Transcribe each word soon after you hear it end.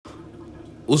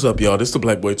What's up, y'all? This is the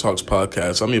Black Boy Talks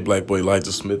podcast. I'm your Black Boy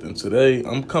Elijah Smith, and today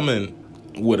I'm coming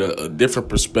with a different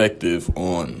perspective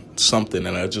on something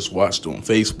that I just watched on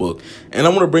Facebook. And I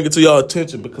want to bring it to y'all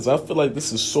attention because I feel like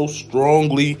this is so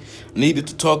strongly needed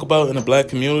to talk about in the black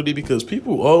community because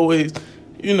people always,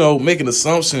 making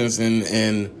assumptions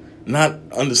and not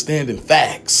understanding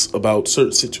facts about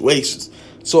certain situations.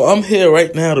 So I'm here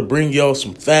right now to bring y'all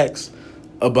some facts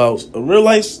about real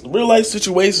life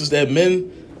situations that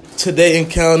men today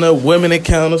encounter, women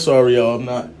encounter. Sorry, y'all,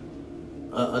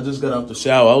 I just got out the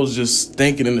shower. I was just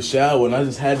thinking in the shower, and I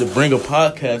just had to bring a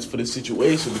podcast for this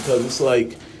situation because it's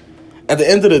like, at the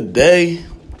end of the day,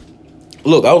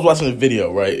 look, I was watching a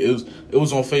video, right? It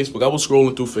was on Facebook. I was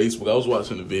scrolling through Facebook. I was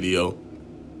watching the video,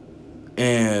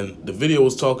 and the video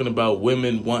was talking about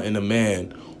women wanting a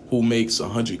man who makes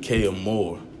 $100K or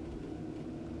more.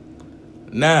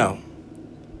 Now,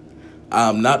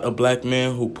 I'm not a black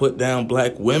man who put down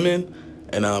black women,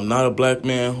 and I'm not a black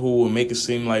man who will make it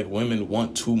seem like women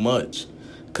want too much,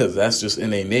 because that's just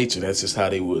in their nature. That's just how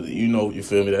they would, you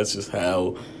feel me? That's just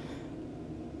how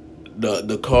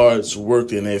the cards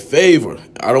worked in their favor.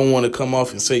 I don't want to come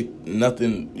off and say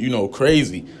nothing,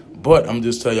 crazy, but I'm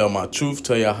just telling y'all my truth,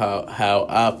 tell y'all how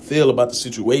I feel about the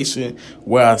situation,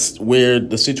 where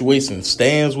the situation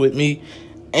stands with me,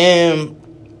 and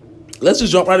let's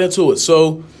just jump right into it.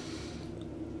 So,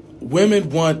 women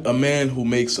want a man who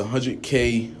makes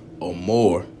 $100K or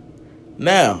more.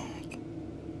 Now,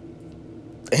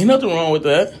 ain't nothing wrong with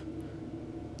that.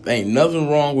 Ain't nothing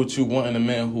wrong with you wanting a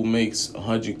man who makes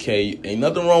 $100K. Ain't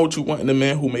nothing wrong with you wanting a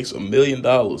man who makes $1 million.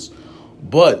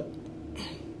 But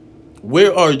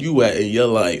where are you at in your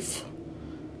life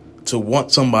to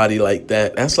want somebody like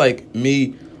that? That's like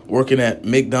me working at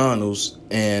McDonald's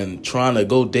and trying to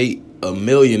go date a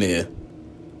millionaire.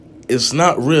 It's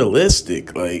not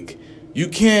realistic. Like, you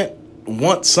can't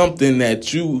want something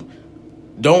that you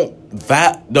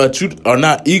that you are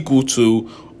not equal to,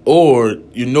 or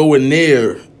you're nowhere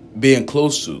near being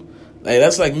close to. Like,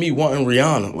 that's like me wanting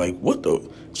Rihanna. Like, what the?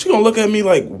 She gonna look at me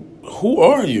like, who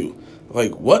are you?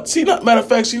 Like, what? Matter of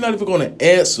fact, she's not even gonna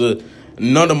answer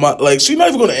none of my. Like, she's not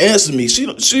even gonna answer me.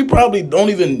 She probably don't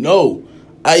even know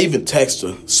I even text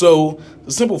her. So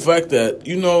the simple fact that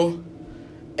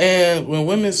And when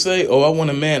women say, oh, I want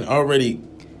a man already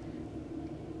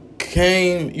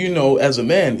came, as a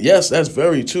man, yes, that's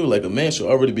very true. Like, a man should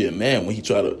already be a man when he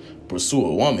try to pursue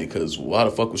a woman, because why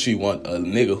the fuck would she want a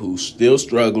nigga who's still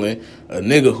struggling, a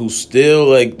nigga who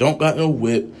still, don't got no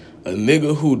whip, a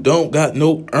nigga who don't got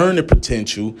no earning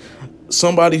potential,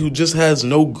 somebody who just has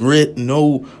no grit,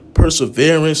 no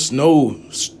perseverance, no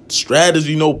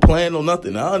strategy, no plan, no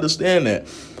nothing. I understand that.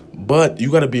 But you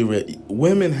got to be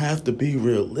women have to be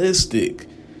realistic.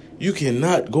 You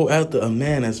cannot go after a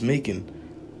man that's making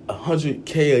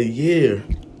 $100K a year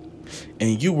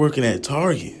and you working at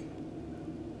Target.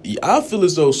 I feel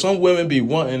as though some women be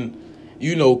wanting,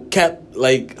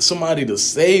 somebody to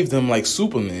save them like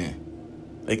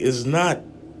Superman. Like, it's not,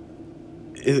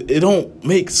 it don't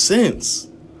make sense.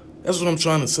 That's what I'm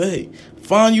trying to say.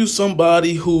 Find you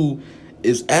somebody who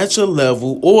is at your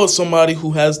level, or somebody who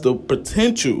has the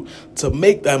potential to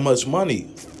make that much money.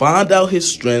 Find out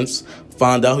his strengths,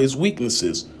 find out his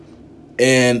weaknesses.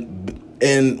 And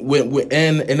in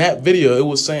that video, it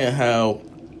was saying how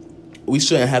we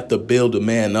shouldn't have to build a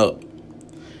man up.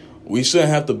 We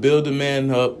shouldn't have to build a man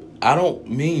up. I don't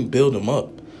mean build him up.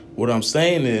 What I'm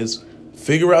saying is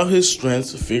figure out his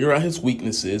strengths, figure out his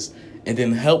weaknesses, and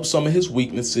then help some of his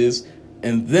weaknesses.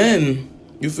 And then,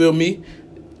 you feel me?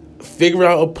 Figure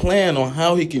out a plan on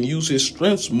how he can use his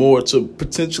strengths more to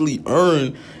potentially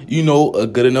earn, a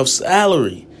good enough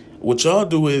salary. What y'all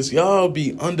do is y'all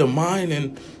be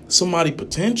undermining somebody's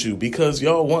potential because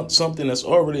y'all want something that's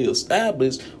already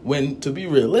established, when, to be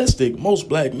realistic, most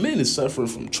black men is suffering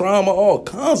from trauma, all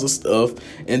kinds of stuff,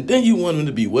 and then you want them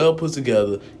to be well put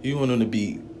together. You want them to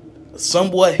be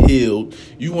somewhat healed.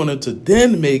 You want them to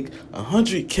then make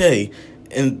 $100K,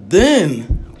 and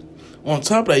then on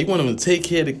top of that, you want them to take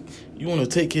care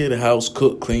of the house,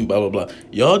 cook, clean, blah, blah, blah.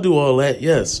 Y'all do all that,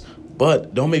 yes,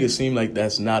 but don't make it seem like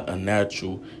that's not a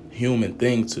natural human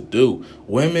thing to do.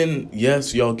 Women,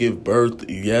 yes, y'all give birth.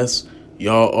 Yes,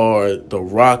 y'all are the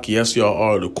rock. Yes, y'all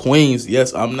are the queens.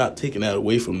 Yes, I'm not taking that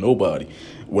away from nobody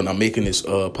when I'm making this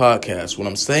podcast. What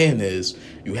I'm saying is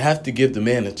you have to give the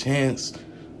man a chance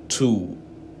to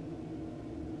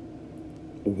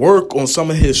work on some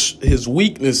of his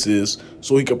weaknesses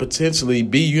so he could potentially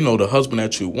be, the husband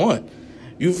that you want.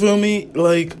 You feel me?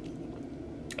 Like,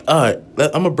 all right,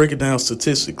 I'm going to break it down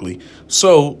statistically.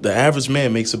 So the average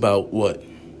man makes about what?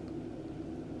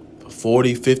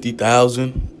 40,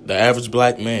 50,000. The average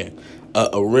black man.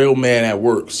 a real man that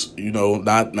works,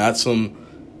 not some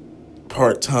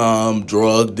part-time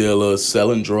drug dealer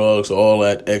selling drugs, all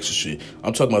that extra shit.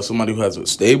 I'm talking about somebody who has a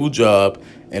stable job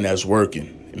and that's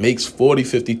working. It makes 40,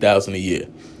 50,000 a year.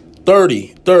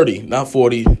 30, not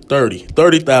 40,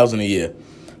 30,000 a year.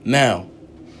 Now,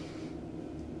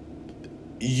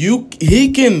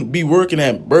 he can be working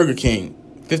at Burger King,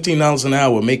 $15 an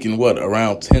hour, making what,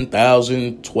 around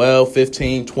 10,000, 12,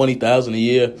 15, 20,000 a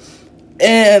year.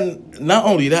 And not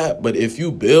only that, but if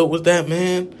you build with that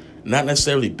man, not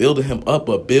necessarily building him up,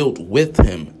 but build with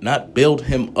him, not build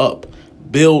him up,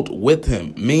 build with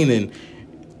him, meaning,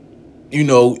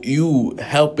 you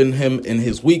helping him in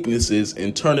his weaknesses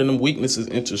and turning them weaknesses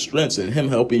into strengths, and him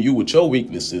helping you with your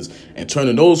weaknesses and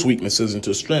turning those weaknesses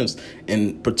into strengths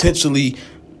and potentially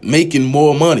making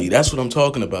more money. That's what I'm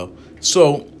talking about.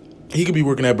 So he could be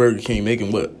working at Burger King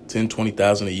making what, 10,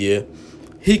 20,000 a year.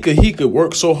 He could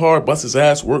work so hard, bust his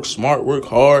ass, work smart, work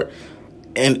hard,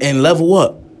 and level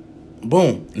up.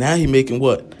 Boom. Now he making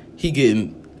what? He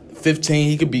getting 15.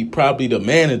 He could be probably the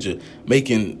manager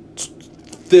making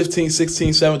 15,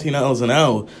 16, 17 dollars an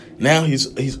hour. Now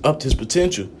he's upped his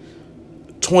potential.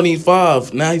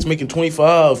 25. Now he's making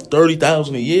 25,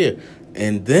 30,000 a year.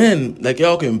 And then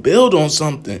y'all can build on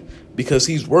something because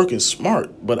he's working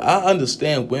smart. But I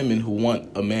understand women who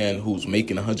want a man who's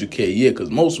making $100K a year, because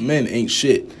most men ain't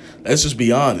shit. Let's just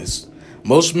be honest.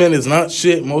 Most men is not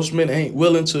shit. Most men ain't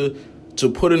willing to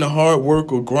put in the hard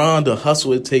work or grind or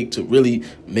hustle it take to really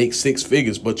make six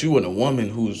figures. But you want a woman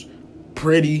who's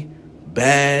pretty,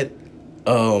 bad,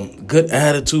 good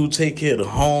attitude, take care of the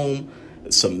home,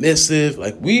 submissive.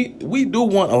 We do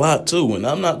want a lot too. And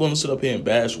I'm not going to sit up here and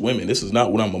bash women. This is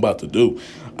not what I'm about to do.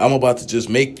 I'm about to just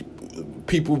make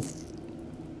people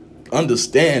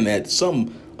understand that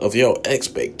some of your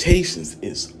expectations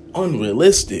is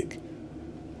unrealistic.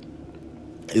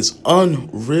 It's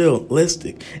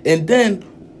unrealistic. And then,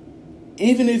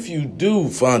 even if you do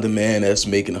find a man that's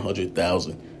making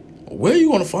 100,000, where are you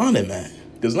going to find that man?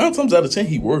 Because 9 times out of 10,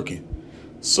 he working.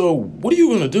 So what are you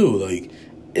going to do?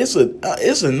 It's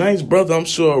a nice brother, I'm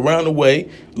sure, around the way.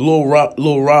 Little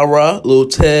Rah-Rah, little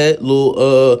Ted,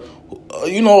 little,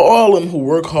 all of them who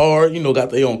work hard, got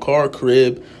their own car,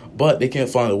 crib, but they can't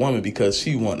find a woman because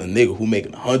she want a nigga who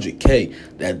making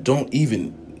 100K that don't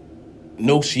even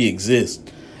know she exists.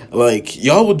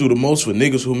 Y'all would do the most for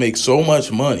niggas who make so much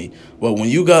money, but when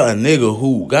you got a nigga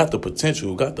who got the potential,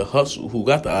 who got the hustle, who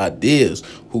got the ideas,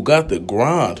 who got the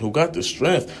grind, who got the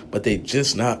strength, but they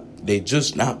just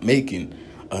not making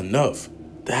enough,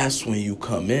 that's when you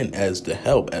come in as the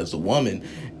help, as the woman,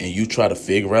 and you try to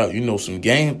figure out, some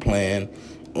game plan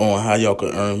on how y'all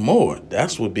can earn more.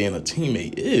 That's what being a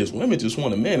teammate is. Women just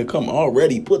want a man to come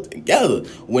already put together.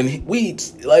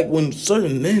 When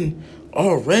certain men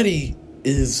already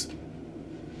is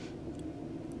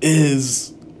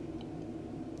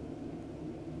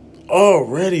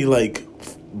already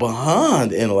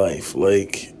behind in life.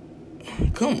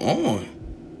 Come on,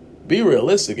 be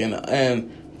realistic.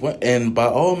 And by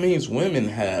all means, women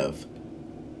have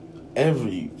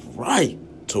every right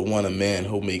to want a man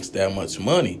who makes that much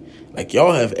money.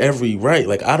 Y'all have every right.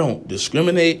 I don't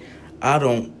discriminate.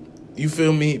 You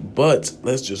feel me? But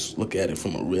let's just look at it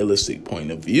from a realistic point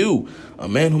of view. A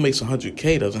man who makes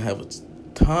 100K doesn't have a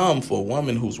time for a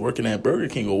woman who's working at Burger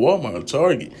King or Walmart or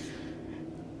Target.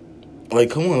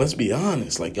 Come on, let's be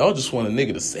honest. Y'all just want a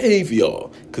nigga to save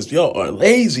y'all because y'all are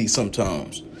lazy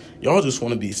sometimes. Y'all just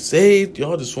want to be saved.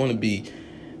 Y'all just want to be,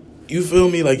 you feel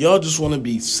me? Y'all just want to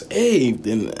be saved.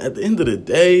 And at the end of the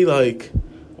day,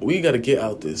 we got to get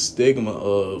out this stigma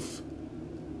of,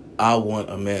 I want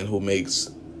a man who makes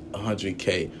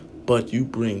 100K, but you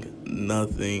bring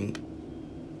nothing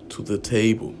to the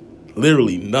table.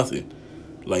 Literally nothing.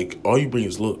 All you bring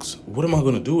is looks. What am I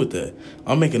going to do with that?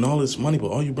 I'm making all this money, but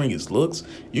all you bring is looks?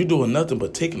 You're doing nothing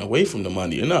but taking away from the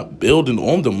money. You're not building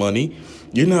on the money.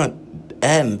 You're not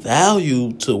adding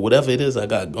value to whatever it is I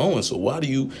got going. So why do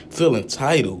you feel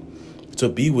entitled to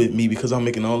be with me because I'm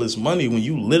making all this money when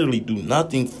you literally do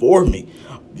nothing for me?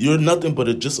 You're nothing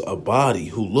but just a body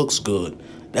who looks good.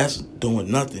 That's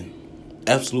doing nothing.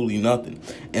 Absolutely nothing.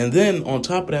 And then on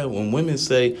top of that, when women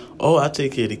say, oh, I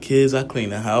take care of the kids, I clean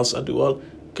the house, I do all...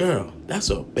 Girl, that's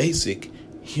a basic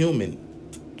human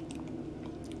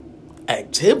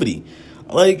activity.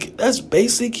 That's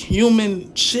basic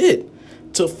human shit.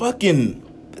 To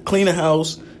fucking clean the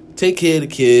house, take care of the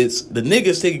kids. The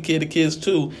niggas taking care of the kids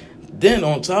too. Then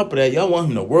on top of that, y'all want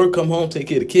him to work, come home, take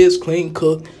care of the kids, clean,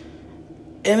 cook.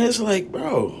 And it's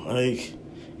bro,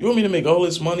 you want me to make all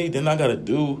this money, then I gotta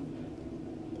do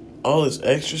all this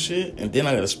extra shit, and then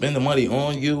I gotta spend the money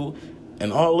on you,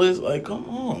 and all this. Like, come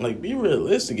on, like, be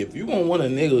realistic. If you gonna want a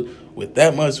nigga with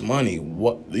that much money,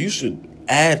 what you should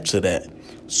add to that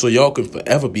so y'all can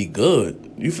forever be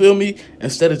good. You feel me?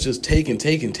 Instead of just taking,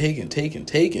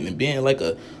 and being like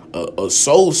a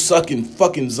soul sucking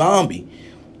fucking zombie.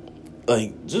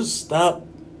 Like, just stop.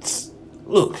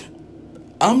 Look,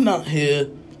 I'm not here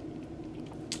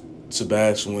to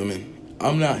bash women.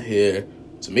 I'm not here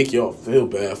to make y'all feel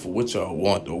bad for what y'all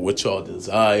want or what y'all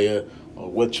desire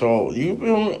or what y'all, you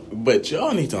feel me? But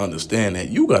y'all need to understand that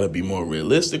you gotta be more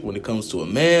realistic when it comes to a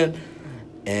man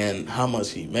and how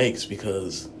much he makes,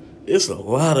 because it's a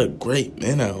lot of great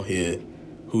men out here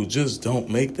who just don't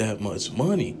make that much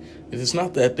money. And it's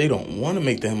not that they don't want to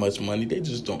make that much money, they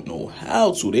just don't know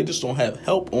how to. They just don't have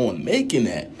help on making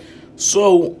that.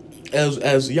 So,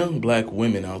 as young black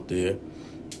women out there,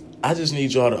 I just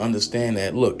need y'all to understand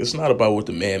that, look, it's not about what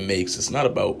the man makes. It's not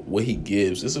about what he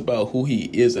gives. It's about who he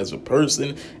is as a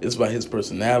person. It's about his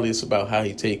personality. It's about how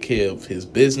he take care of his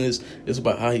business. It's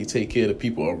about how he take care of the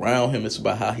people around him. It's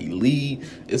about how he lead.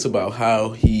 It's about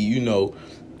how he,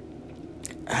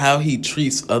 how he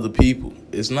treats other people.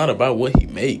 It's not about what he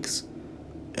makes.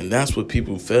 And that's what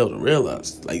people fail to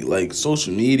realize. Like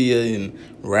social media and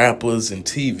rappers and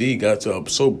TV got y'all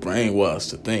so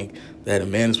brainwashed to think that a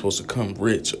man is supposed to come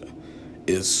rich.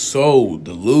 Is so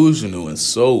delusional and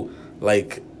so,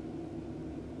 like,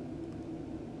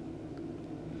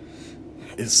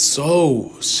 it's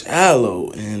so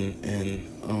shallow and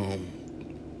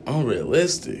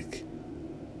unrealistic.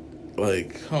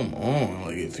 Like, come on.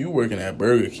 Like, if you working at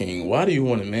Burger King, why do you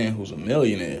want a man who's a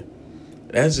millionaire?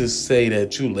 That's just say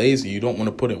that you lazy, you don't want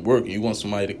to put in work, and you want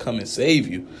somebody to come and save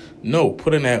you. No,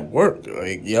 put in that work.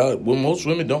 Like, y'all, well, most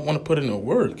women don't want to put in the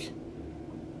work.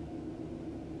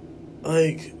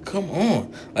 Like, come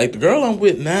on. Like, the girl I'm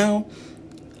with now,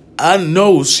 I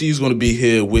know she's going to be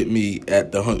here with me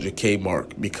at the 100K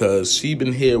mark, because she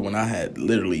been here when I had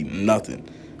literally nothing.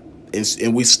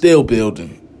 And we still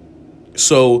building.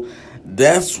 So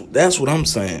that's what I'm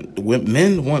saying.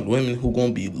 Men want women who going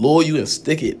to be loyal and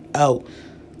stick it out.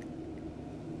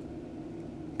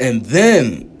 And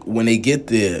then when they get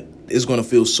there, it's going to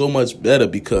feel so much better,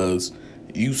 because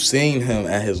you've seen him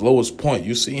at his lowest point.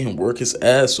 You see him work his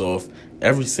ass off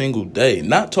every single day.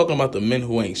 Not talking about the men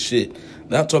who ain't shit.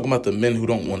 Not talking about the men who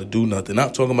don't want to do nothing.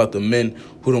 Not talking about the men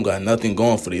who don't got nothing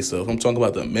going for themselves. I'm talking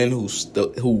about the men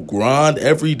who grind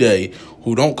every day,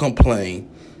 who don't complain.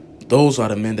 Those are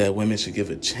the men that women should give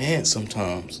a chance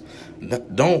sometimes.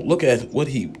 Don't look at what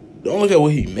he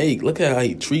make. Look at how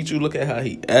he treats you. Look at how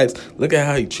he acts. Look at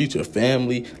how he treats your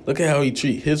family. Look at how he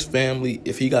treat his family.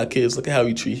 If he got kids, look at how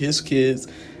he treat his kids.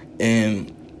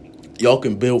 And y'all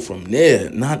can build from there.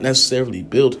 Not necessarily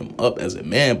build him up as a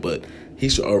man, but he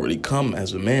should already come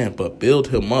as a man. But build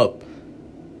him up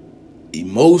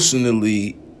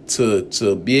emotionally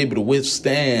to be able to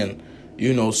withstand,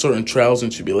 certain trials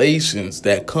and tribulations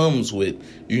that comes with,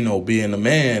 being a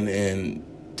man and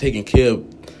taking care of,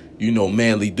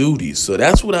 manly duties. So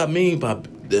that's what I mean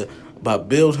by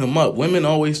build him up. Women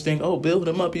always think, oh, build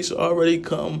him up, he should already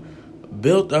come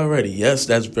built already. Yes,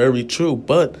 that's very true.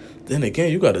 But then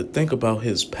again, you got to think about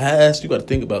his past. You got to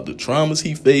think about the traumas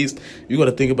he faced. You got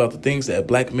to think about the things that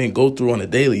black men go through on a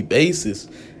daily basis.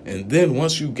 And then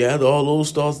once you gather all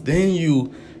those thoughts, then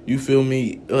you feel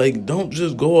me? Like, don't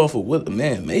just go off of what the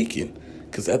man making.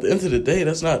 Because at the end of the day,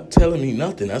 that's not telling me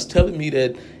nothing. That's telling me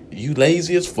that you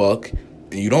lazy as fuck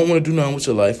and you don't want to do nothing with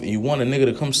your life and you want a nigga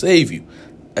to come save you.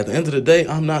 At the end of the day,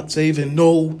 I'm not saving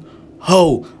no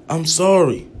hoe. I'm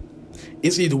sorry.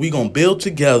 It's either we going to build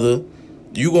together,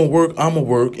 you going to work, I'm going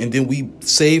to work, and then we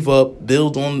save up,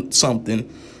 build on something,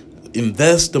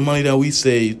 invest the money that we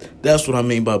saved. That's what I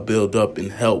mean by build up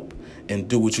and help and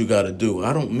do what you got to do.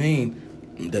 I don't mean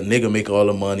the nigga make all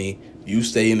the money, you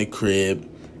stay in the crib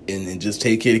and just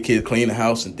take care of the kids, clean the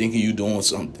house and thinking you doing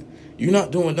something. You're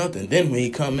not doing nothing. Then when he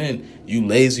come in, you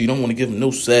lazy, you don't want to give him no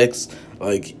sex.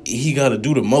 Like, he got to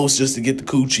do the most just to get the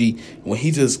coochie. When he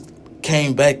just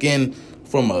came back in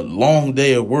from a long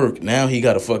day of work, now he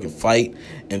got to fucking fight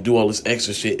and do all this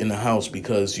extra shit in the house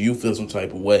because you feel some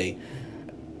type of way.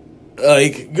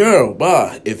 Like, girl,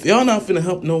 bye. If y'all not finna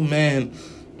help no man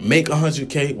make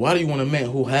 100K, why do you want a man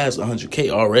who has 100K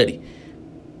already?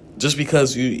 Just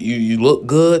because you look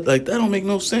good? Like, that don't make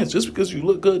no sense. Just because you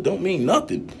look good don't mean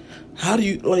nothing. How do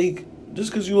you, like,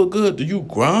 just because you look good, do you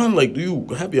grind? Like, do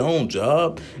you have your own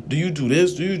job? Do you do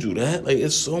this? Do you do that? Like,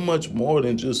 it's so much more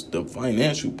than just the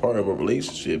financial part of a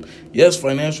relationship. Yes,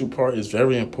 financial part is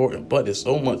very important, but there's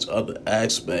so much other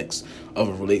aspects of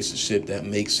a relationship that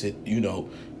makes it,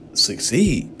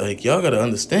 succeed. Like, y'all got to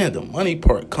understand the money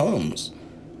part comes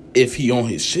if he on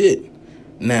his shit.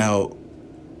 Now,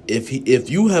 If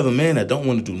you have a man that don't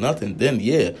want to do nothing, then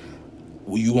yeah,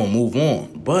 you gonna move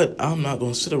on. But I'm not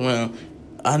gonna sit around.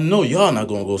 I know y'all not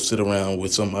gonna go sit around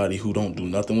with somebody who don't do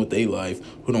nothing with their life,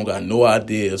 who don't got no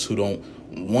ideas, who don't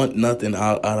want nothing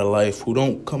out of life, who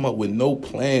don't come up with no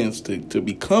plans to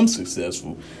become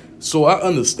successful. So I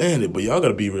understand it, but y'all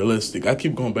gotta be realistic. I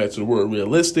keep going back to the word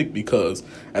realistic because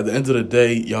at the end of the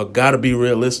day, y'all gotta be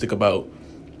realistic about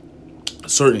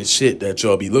certain shit that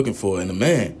y'all be looking for in a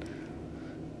man.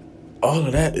 All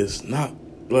of that is not,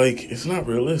 it's not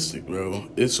realistic, bro.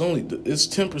 It's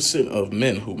 10% of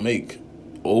men who make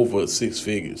over 6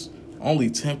 figures. Only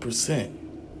 10%.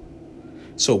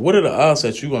 So what are the odds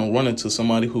that you're gonna run into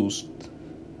somebody who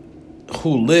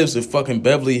lives in fucking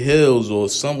Beverly Hills or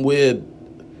somewhere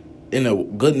in a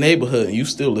good neighborhood and you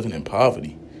still living in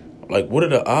poverty? What are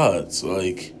the odds?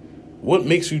 What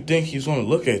makes you think he's gonna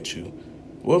look at you?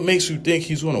 What makes you think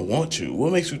he's gonna want you?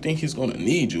 What makes you think he's gonna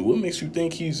need you? What makes you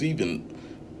think he's even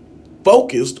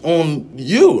focused on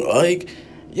you?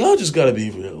 Y'all just gotta be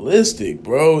realistic,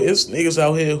 bro. It's niggas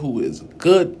out here who is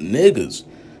good niggas,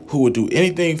 who would do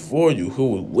anything for you,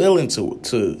 who are willing to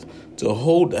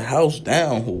hold the house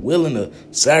down, who willing to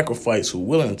sacrifice, who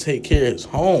willing to take care of his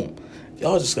home.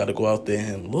 Y'all just gotta go out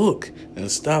there and look and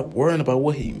stop worrying about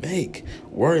what he make.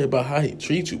 Worry about how he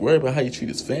treats you. Worry about how he treat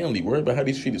his family. Worry about how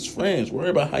he treat his friends. Worry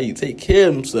about how he take care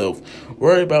of himself.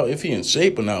 Worry about if he in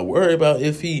shape or not. Worry about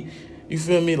if he, you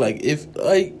feel me?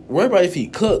 Worry about if he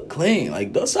cook, clean.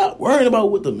 Don't stop worrying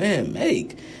about what the man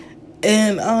make.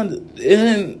 And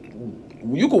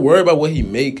you can worry about what he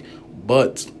make,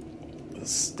 but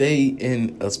stay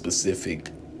in a specific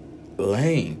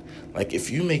lane.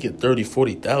 If you make it 30,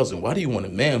 40,000, why do you want a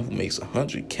man who makes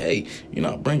 100K? You're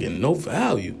not bringing no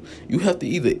value. You have to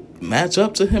either match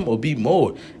up to him or be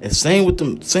more. And same with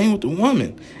the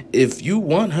woman. If you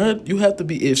want her, you have to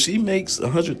be. If she makes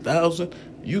 100,000,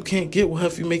 you can't get with her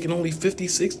if you're making only 50,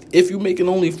 60. If you're making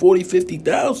only 40,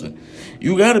 50,000,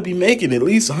 you got to be making at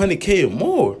least 100K or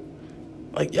more.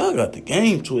 Y'all got the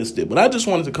game twisted. But I just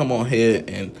wanted to come on here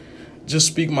and just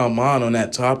speak my mind on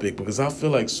that topic because I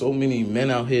feel like so many men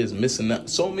out here is missing out.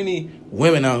 So many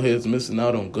women out here is missing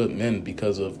out on good men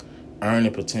because of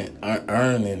earning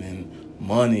and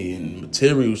money and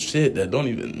material shit that don't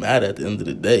even matter at the end of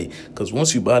the day. Because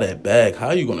once you buy that bag, how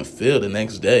are you going to feel the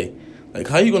next day?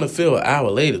 How are you going to feel an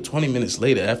hour later, 20 minutes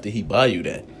later after he buy you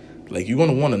that? You're going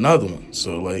to want another one.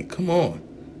 So, come on.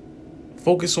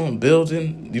 Focus on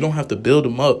building. You don't have to build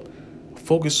them up.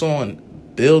 Focus on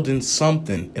building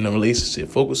something in a relationship.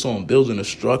 Focus on building a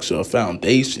structure, a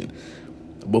foundation,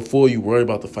 before you worry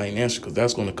about the financial, because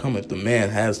that's going to come if the man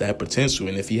has that potential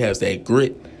and if he has that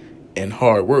grit and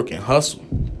hard work and hustle.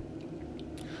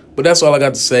 But that's all I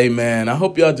got to say, man. I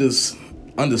hope y'all just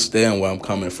understand where I'm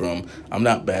coming from. I'm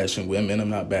not bashing women. I'm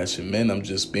not bashing men. I'm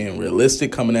just being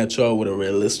realistic, coming at y'all with a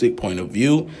realistic point of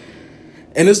view.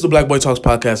 And this is the Black Boy Talks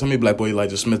podcast. I'm Black Boy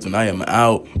Elijah Smith, and I am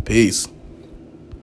out. Peace.